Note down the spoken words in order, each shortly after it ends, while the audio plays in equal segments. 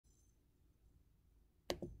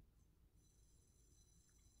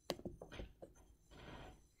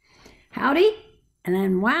Howdy. And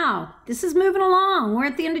then, wow, this is moving along. We're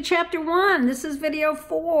at the end of chapter 1. This is video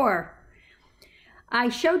 4. I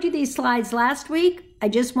showed you these slides last week. I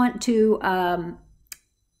just want to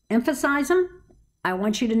emphasize them. I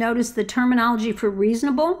want you to notice the terminology for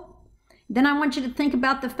reasonable. Then I want you to think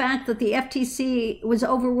about the fact that the FTC was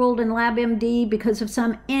overruled in LabMD because of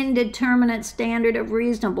some indeterminate standard of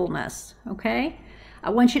reasonableness, okay?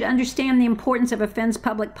 I want you to understand the importance of offense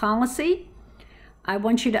public policy. I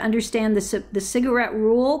want you to understand the cigarette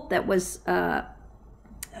rule that was, the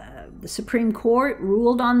Supreme Court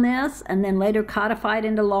ruled on this and then later codified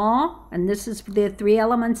into law. And this is the 3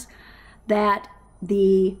 elements that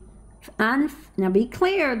now be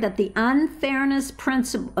clear that the unfairness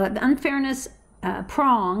principle,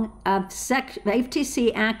 prong of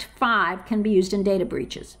FTC Act 5 can be used in data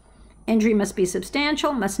breaches. Injury must be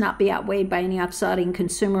substantial, must not be outweighed by any offsetting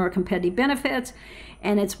consumer or competitive benefits,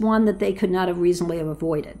 and it's one that they could not have reasonably have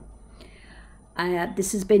avoided.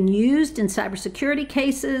 This has been used in cybersecurity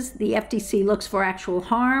cases. The FTC looks for actual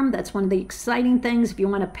harm. That's one of the exciting things. If you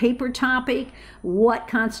want a paper topic, what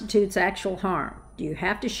constitutes actual harm? Do you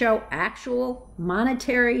have to show actual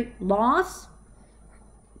monetary loss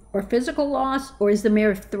or physical loss, or is the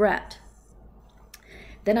mere threat?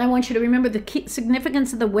 Then I want you to remember the key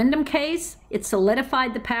significance of the Wyndham case. It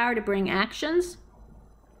solidified the power to bring actions,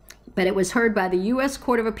 but it was heard by the U.S.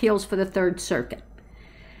 Court of Appeals for the Third Circuit.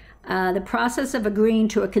 The process of agreeing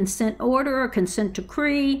to a consent order or consent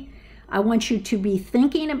decree, I want you to be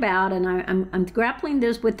thinking about, and I'm grappling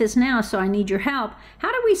with this now, so I need your help.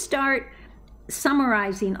 How do we start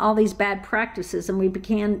summarizing all these bad practices? And we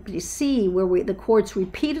began to see where the courts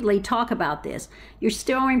repeatedly talk about this. You're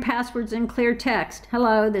storing passwords in clear text.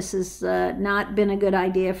 Hello, this has not been a good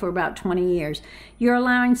idea for about 20 years. You're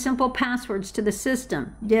allowing simple passwords to the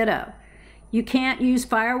system. Ditto. You can't use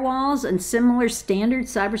firewalls and similar standard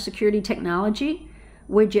cybersecurity technology.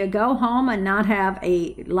 Would you go home and not have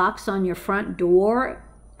locks on your front door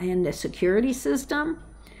and a security system?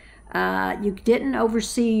 You didn't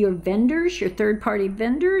oversee your vendors, your third-party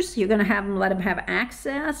vendors. You're going to let them have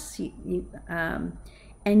access,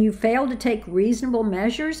 and you failed to take reasonable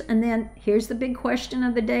measures. And then here's the big question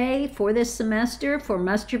of the day for this semester, for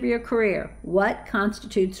much of your career. What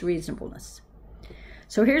constitutes reasonableness?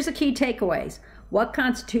 So here's the key takeaways. What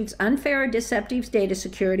constitutes unfair or deceptive data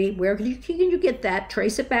security? Where can you get that?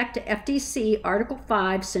 Trace it back to FTC Article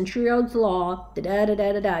 5, century-old law.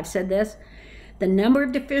 I've said this. The number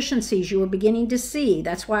of deficiencies you are beginning to see.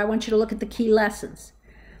 That's why I want you to look at the key lessons.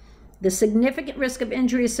 The significant risk of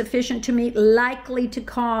injury is sufficient to meet likely to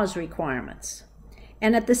cause requirements.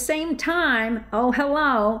 And at the same time, oh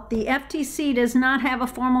hello, the FTC does not have a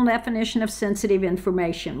formal definition of sensitive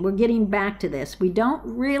information. We're getting back to this. We don't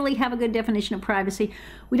really have a good definition of privacy.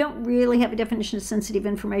 We don't really have a definition of sensitive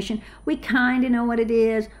information. We kind of know what it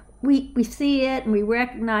is. We see it and we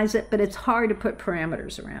recognize it, but it's hard to put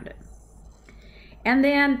parameters around it. And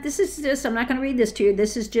then this is just, I'm not going to read this to you,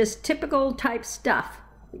 this is just typical type stuff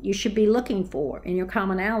that you should be looking for in your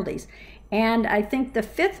commonalities. And I think the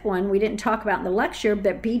 5th one we didn't talk about in the lecture,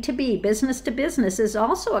 that B2B, business to business, is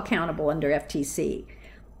also accountable under FTC.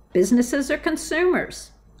 Businesses are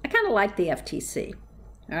consumers. I kind of like the FTC.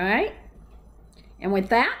 All right? And with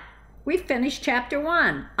that, we've finished chapter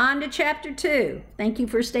 1. On to chapter 2. Thank you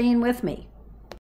for staying with me.